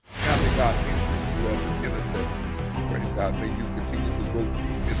God increase you as an intercessor. Praise God. May you continue to go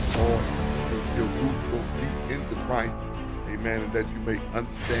deep in the Lord. Your roots go deep into Christ. Amen. And that you may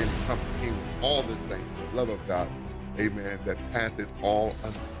understand and comprehend with all the saints the love of God. Amen. That passeth all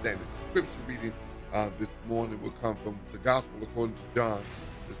understanding. The scripture reading this morning will come from the Gospel according to John,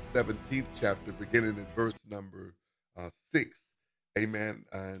 the 17th chapter, beginning at verse number 6. Amen.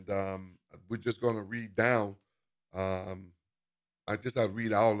 And we're just going to read down. I'll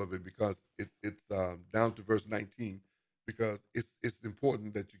read all of it because it's down to verse 19, because it's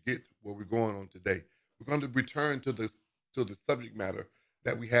important that you get where we're going on today. We're going to return to the subject matter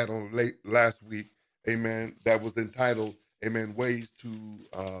that we had on last week. Amen. That was entitled, amen, ways to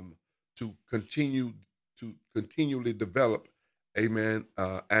continually develop, amen,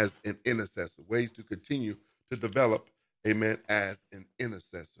 as an intercessor. Ways to continue to develop, amen, as an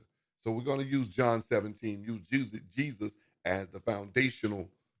intercessor. So we're going to use John 17, use Jesus as the foundational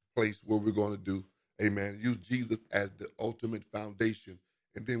place where we're going to do, amen. Use Jesus as the ultimate foundation,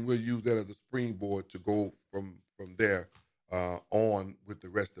 and then we'll use that as a springboard to go from there on with the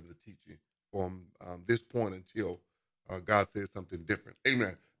rest of the teaching from this point until God says something different.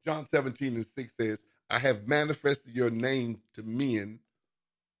 Amen. John 17:6 says, I have manifested your name to men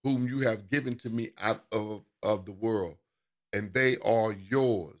whom you have given to me out of the world, and they are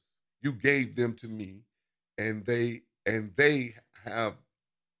yours. You gave them to me, and they have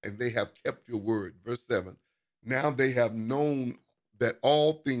kept your word. Verse 7. Now they have known that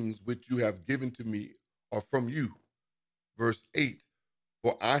all things which you have given to me are from you. Verse 8.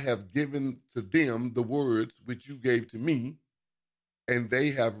 For I have given to them the words which you gave to me, and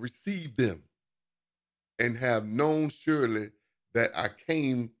they have received them, and have known surely that I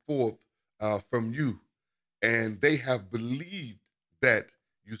came forth from you, and they have believed that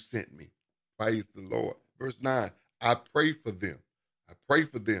you sent me. Praise the Lord. Verse 9, I pray for them. I pray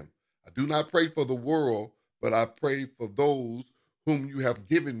for them. I do not pray for the world, but I pray for those whom you have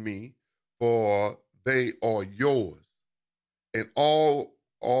given me, for they are yours. And all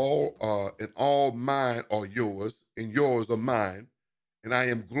mine are yours, and yours are mine, and I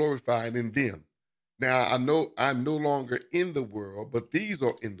am glorified in them. Now I know I'm no longer in the world, but these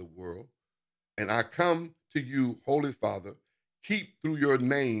are in the world, and I come to you, Holy Father, keep through your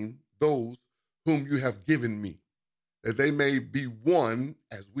name those whom you have given me, that they may be one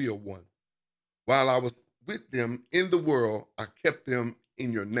as we are one. While I was with them in the world, I kept them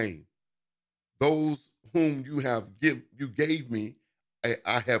in your name. Those whom you gave me,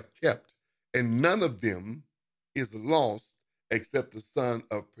 I have kept, and none of them is lost except the son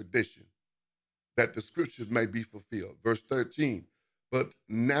of perdition, that the scriptures may be fulfilled. Verse 13, but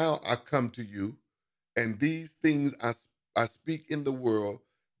now I come to you, and these things I speak in the world,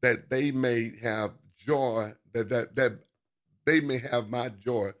 that they may have joy, that they may have my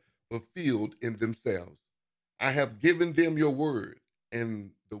joy fulfilled in themselves. I have given them your word,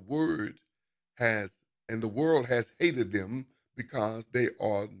 and the world has hated them, because they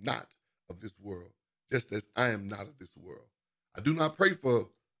are not of this world, just as I am not of this world. I do not pray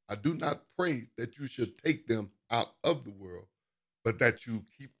that you should take them out of the world, but that you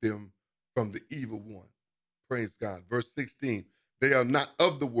keep them from the evil one. Praise God. Verse 16, they are not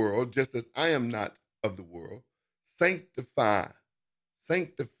of the world, just as I am not of the world. Sanctify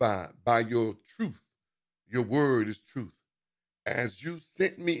by your truth. Your word is truth. As you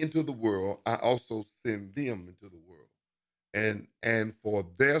sent me into the world, I also send them into the world. And for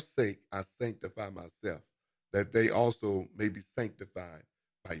their sake, I sanctify myself, that they also may be sanctified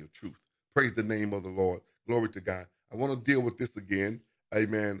by your truth. Praise the name of the Lord. Glory to God. I want to deal with this again.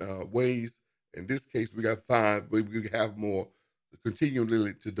 Amen. Ways, in this case, we got 5, but we have more,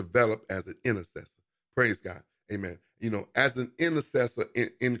 continually to develop as an intercessor. Praise God. Amen. As an intercessor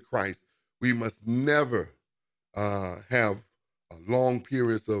in Christ, we must never have long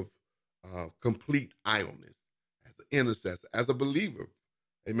periods of complete idleness. As an intercessor, as a believer,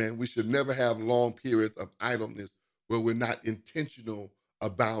 amen, we should never have long periods of idleness where we're not intentional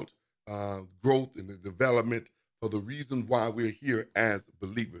about growth and the development for the reason why we're here as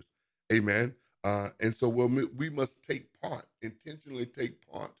believers. Amen. And so we must intentionally take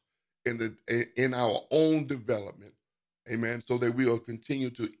part in our own development. Amen. So that we will continue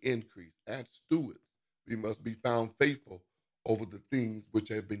to increase. As stewards, we must be found faithful over the things which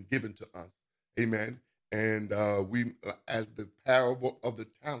have been given to us. Amen. And we, as the parable of the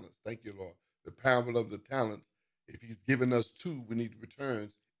talents, thank you, Lord, the parable of the talents, if he's given us 2, we need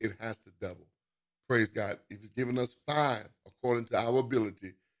returns, it has to double. Praise God. If he's given us 5, according to our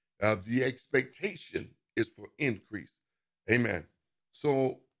ability, the expectation is for increase. Amen.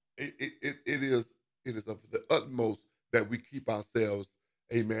 So it is of the utmost that we keep ourselves,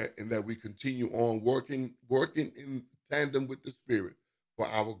 amen, and that we continue on working in tandem with the Spirit for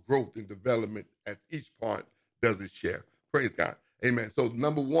our growth and development as each part does its share. Praise God. Amen. So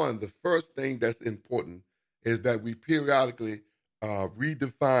number one, the first thing that's important is that we periodically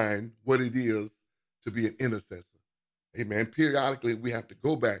redefine what it is to be an intercessor. Amen. Periodically, we have to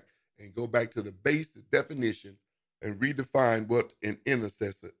go back to the base, the definition, and redefine what an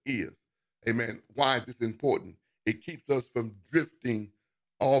intercessor is. Amen. Why is this important? It keeps us from drifting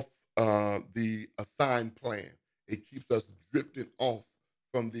off the assigned plan. It keeps us drifting off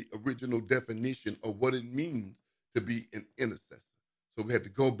from the original definition of what it means to be an intercessor. So we had to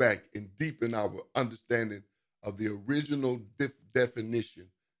go back and deepen our understanding of the original definition,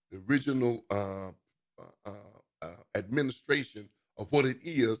 the original administration of what it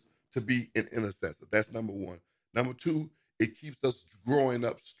is to be an intercessor. That's number one. Number two, it keeps us growing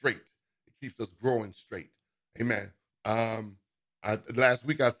up straight. It keeps us growing straight. Amen. Last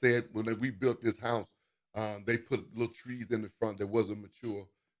week I said when we built this house, they put little trees in the front that wasn't mature.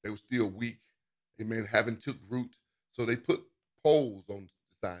 They were still weak. Amen. Haven't took root. So they put poles on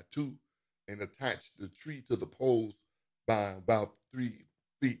the side too and attached the tree to the poles by about 3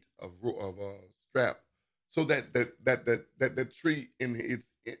 feet of strap, so that tree in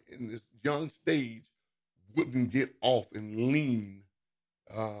this young stage wouldn't get off and lean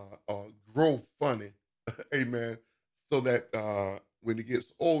or grow funny, amen, so that when it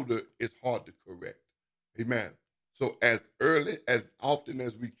gets older, it's hard to correct, amen. So as early, as often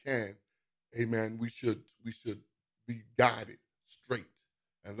as we can, amen, we should be guided straight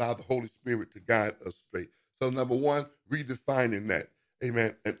and allow the Holy Spirit to guide us straight. So number one, redefining that,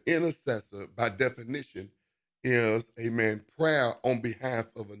 amen. An intercessor, by definition, is, amen, prayer on behalf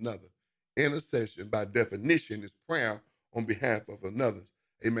of another. Intercession, by definition, is prayer on behalf of another.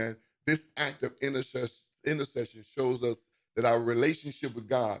 Amen. This act of intercession shows us that our relationship with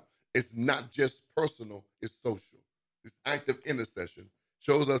God is not just personal, it's social. This act of intercession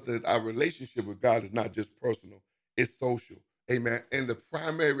shows us that our relationship with God is not just personal, it's social. Amen. And the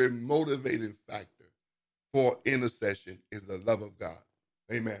primary motivating factor for intercession is the love of God.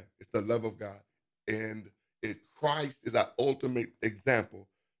 Amen. It's the love of God. And Christ is our ultimate example,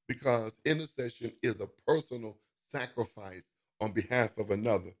 because intercession is a personal sacrifice on behalf of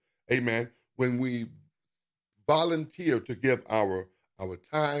another. Amen. When we volunteer to give our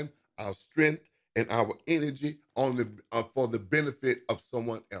time, our strength, and our energy for the benefit of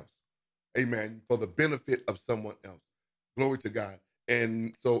someone else. Amen. For the benefit of someone else. Glory to God.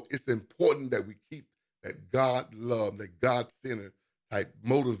 And so it's important that we keep that God love, that God-centered type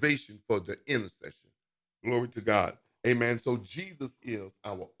motivation for the intercession. Glory to God. Amen. So Jesus is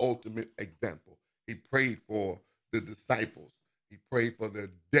our ultimate example. He prayed for the disciples. He prayed for their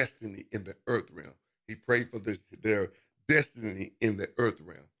destiny in the earth realm. He prayed for their destiny in the earth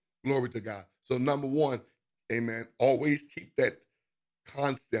realm. Glory to God. So number one, amen, always keep that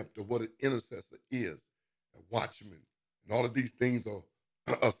concept of what an intercessor is, a watchman. And all of these things are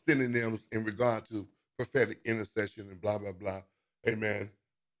synonyms in regard to prophetic intercession and blah, blah, blah. Amen.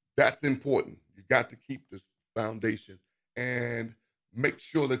 That's important. You got to keep this foundation and make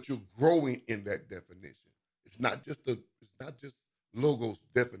sure that you're growing in that definition. It's not just logos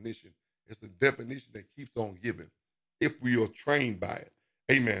definition. It's a definition that keeps on giving if we are trained by it.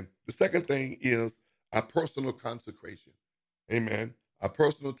 Amen. The second thing is our personal consecration. Amen. Our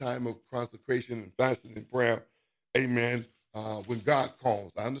personal time of consecration and fasting and prayer. Amen. When God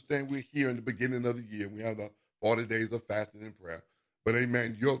calls. I understand we're here in the beginning of the year. We have the 40 days of fasting and prayer. But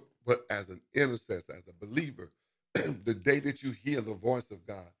amen, but as an intercessor, as a believer, the day that you hear the voice of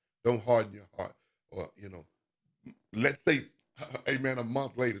God, don't harden your heart. Or, let's say, amen, a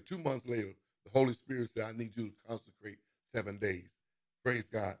month later, 2 months later, the Holy Spirit said, I need you to consecrate 7 days. Praise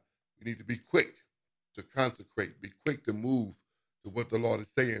God. We need to be quick to consecrate, be quick to move to what the Lord is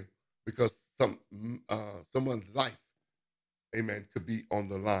saying, because someone's life, amen, could be on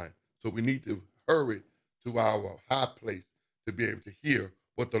the line. So we need to hurry to our high place to be able to hear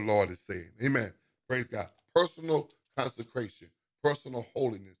what the Lord is saying. Amen. Praise God. Personal consecration, personal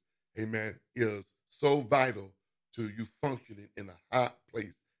holiness, amen, is so vital to you functioning in a high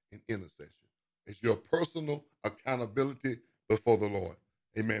place in intercession. It's your personal accountability before the Lord.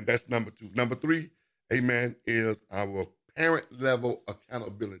 Amen. That's number two. Number three, amen, is our parent level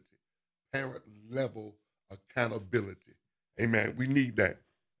accountability. Parent level accountability. Amen. We need that.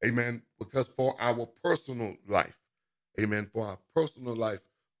 Amen. Because for our personal life, amen, for our personal life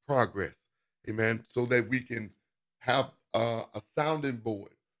progress, amen, so that we can have a sounding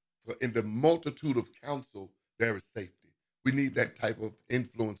board for in the multitude of counsel, there is safety. We need that type of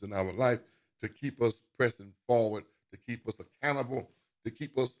influence in our life to keep us pressing forward, to keep us accountable, to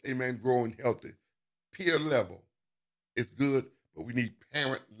keep us, amen, growing healthy. Peer level is good, but we need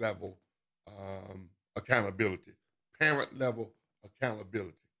parent level accountability. Parent level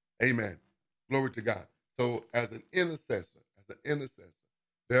accountability. Amen. Glory to God. So as an intercessor,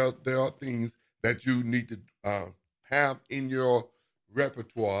 there are things that you need to have in your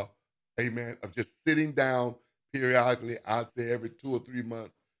repertoire, amen, of just sitting down periodically, I'd say every 2 or 3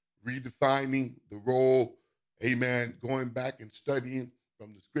 months, redefining the role, amen, going back and studying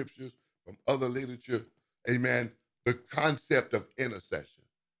from the scriptures, from other literature, amen, the concept of intercession,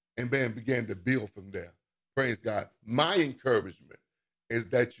 and then began to build from there. Praise God. My encouragement is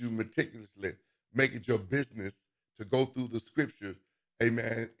that you meticulously make it your business to go through the scriptures,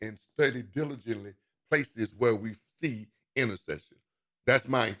 amen, and study diligently places where we see intercession. That's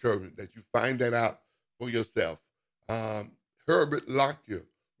my encouragement, that you find that out for yourself. Herbert Lockyer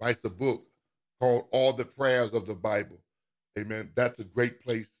writes a book called All the Prayers of the Bible. Amen. That's a great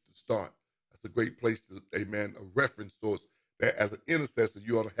place to start. That's a great place to, amen, a reference source that as an intercessor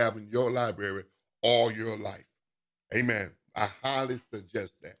you ought to have in your library all your life. Amen. I highly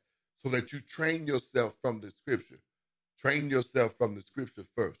suggest that so that you train yourself from the scripture. Train yourself from the scripture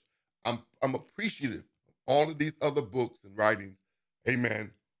first. I'm appreciative of all of these other books and writings.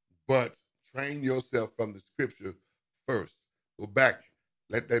 Amen. But train yourself from the scripture first. Go back.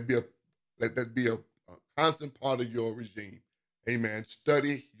 Let that be a constant part of your regime. Amen.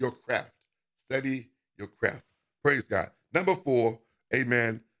 Study your craft. Study your craft. Praise God. Number 4,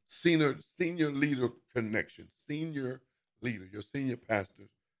 amen. Senior leader connection. Senior leader, your senior pastor's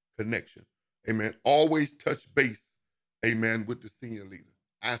connection. Amen. Always touch base, amen, with the senior leader.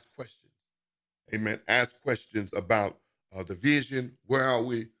 Ask questions. Amen. Ask questions about the vision. Where are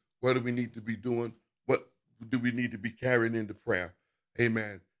we? What do we need to be doing? What do we need to be carrying into prayer?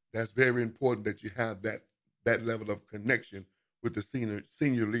 Amen. That's very important that you have that level of connection with the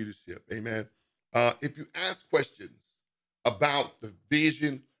senior leadership. Amen. If you ask questions about the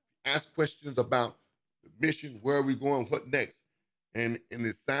vision, ask questions about the mission, where are we going, what next, and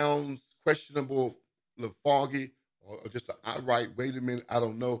it sounds questionable, a little foggy, or just an outright, wait a minute, I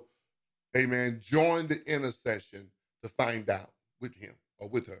don't know. Amen. Join the intercession to find out with him or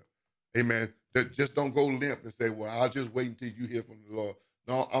with her. Amen. Just don't go limp and say, well, I'll just wait until you hear from the Lord.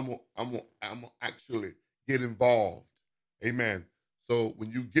 No, I'm gonna actually get involved. Amen. So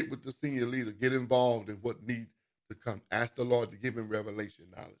when you get with the senior leader, get involved in what needs to come. Ask the Lord to give him revelation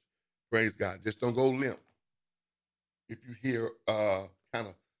knowledge. Praise God. Just don't go limp. If you hear kind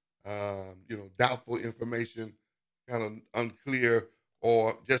of doubtful information, kind of unclear,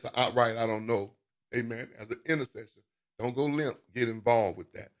 or just outright, I don't know. Amen. As an intercessor, don't go limp. Get involved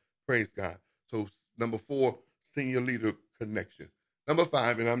with that. Praise God. So number 4, senior leader connection. Number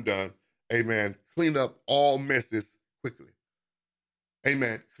 5, and I'm done. Amen. Clean up all messes quickly.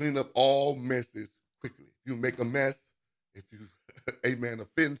 Amen. Clean up all messes quickly. If you make a mess, if you, amen,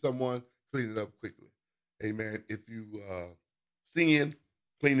 offend someone, clean it up quickly. Amen. If you sin,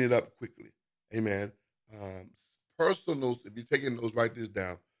 clean it up quickly. Amen. Personals, if you're taking those, write this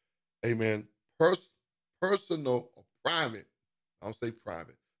down. Amen. Personal or private, I'll say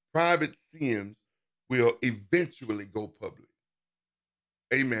private sins will eventually go public.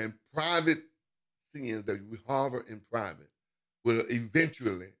 Amen. Private sins that we harbor in private will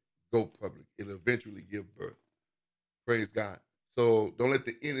eventually go public. It'll eventually give birth. Praise God. So don't let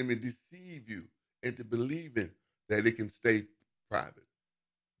the enemy deceive you into believing that it can stay private.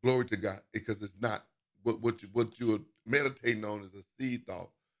 Glory to God, because it's not. What you're meditating on is a seed thought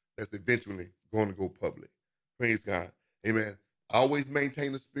that's eventually going to go public. Praise God. Amen. Always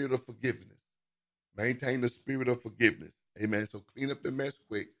maintain the spirit of forgiveness. Maintain the spirit of forgiveness. Amen. So clean up the mess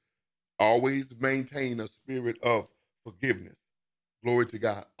quick. Always maintain a spirit of forgiveness. Glory to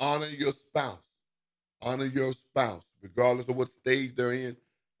God. Honor your spouse. Honor your spouse, regardless of what stage they're in,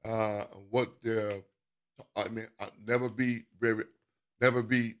 what they're. Never be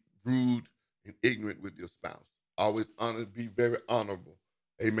rude and ignorant with your spouse. Always honor, be very honorable.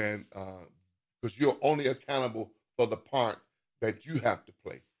 Amen. Because you're only accountable for the part that you have to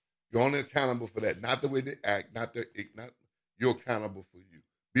play. You're only accountable for that, not the way they act, not you're accountable for you.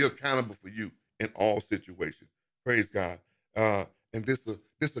 Be accountable for you in all situations. Praise God. And this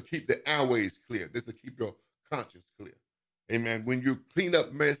will keep the airways clear. This will keep your conscience clear. Amen. When you clean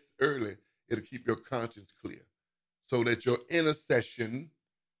up mess early, it'll keep your conscience clear. So that your intercession,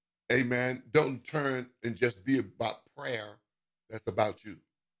 amen, don't turn and just be about prayer that's about you.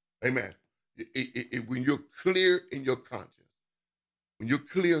 Amen. When you're clear in your conscience,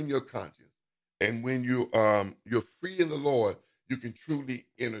 and when you're free in the Lord, you can truly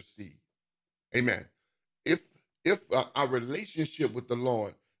intercede. Amen. If If our relationship with the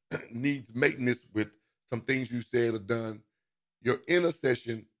Lord needs maintenance with some things you said or done, your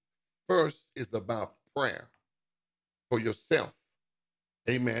intercession first is about prayer for yourself.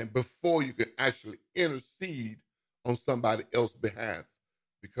 Amen. Before you can actually intercede on somebody else's behalf,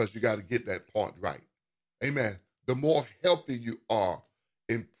 because you got to get that part right. Amen. The more healthy you are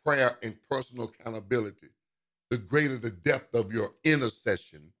in prayer and personal accountability, the greater the depth of your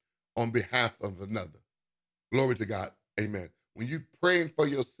intercession on behalf of another. Glory to God. Amen. When you're praying for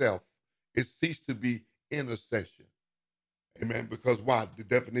yourself, it ceases to be intercession. Amen. Because why? The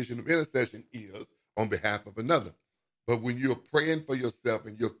definition of intercession is on behalf of another. But when you're praying for yourself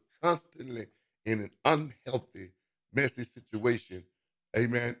and you're constantly in an unhealthy, messy situation,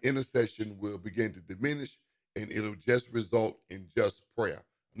 amen, intercession will begin to diminish and it'll just result in just prayer.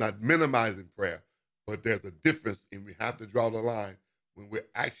 I'm not minimizing prayer, but there's a difference, and we have to draw the line when we're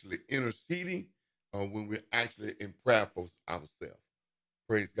actually interceding or when we're actually in prayer for ourselves.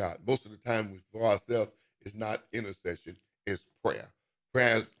 Praise God. Most of the time for ourselves, it's not intercession, it's prayer.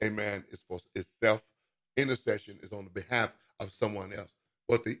 Prayer, amen, is self. Intercession is on the behalf of someone else.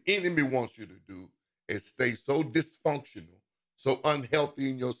 What the enemy wants you to do is stay so dysfunctional, so unhealthy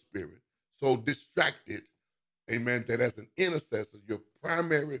in your spirit, so distracted, amen, that as an intercessor, your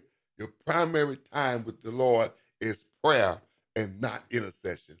primary time with the Lord is prayer and not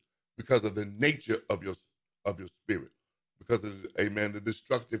intercession, because of the nature of your spirit, because of, amen, the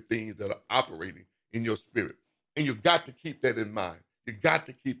destructive things that are operating in your spirit. And you got to keep that in mind. You got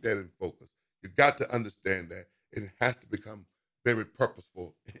to keep that in focus. You got to understand that. And it has to become very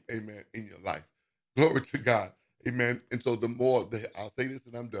purposeful, amen, in your life. Glory to God, amen. And so I'll say this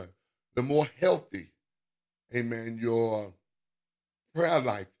and I'm done. The more healthy, amen, your prayer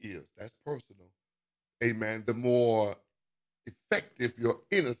life is, that's personal, amen, the more effective your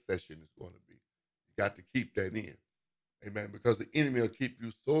intercession is going to be. You got to keep that in, amen, because the enemy will keep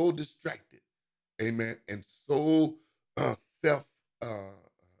you so distracted, amen, and so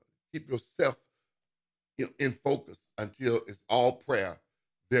keep yourself in focus until it's all prayer,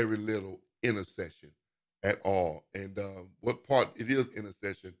 very little intercession at all. And what part it is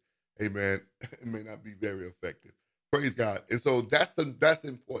intercession, amen, it may not be very effective. Praise God. And so that's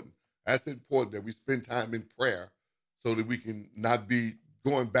important. That's important that we spend time in prayer so that we can not be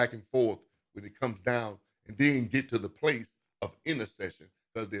going back and forth when it comes down and then get to the place of intercession,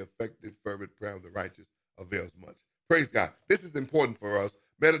 because the effective, fervent prayer of the righteous avails much. Praise God. This is important for us.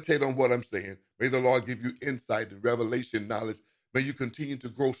 Meditate on what I'm saying. May the Lord give you insight and revelation knowledge. May you continue to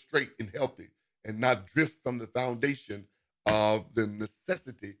grow straight and healthy and not drift from the foundation of the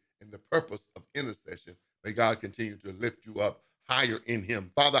necessity and the purpose of intercession. May God continue to lift you up higher in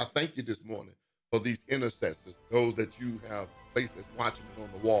him. Father, I thank you this morning for these intercessors, those that you have placed as watchmen on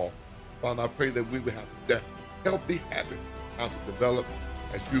the wall. Father, I pray that we will have that healthy habits how to develop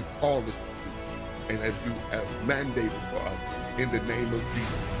as you've called us to do and as you have mandated for us. In the name of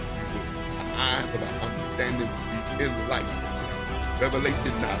Jesus, the eyes of our understanding will be enlightened.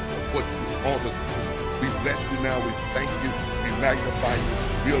 Revelation now of what you want us to do. We bless you now. We thank you. We magnify you.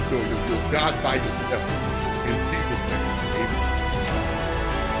 We adore you. You're God by yourself. In Jesus'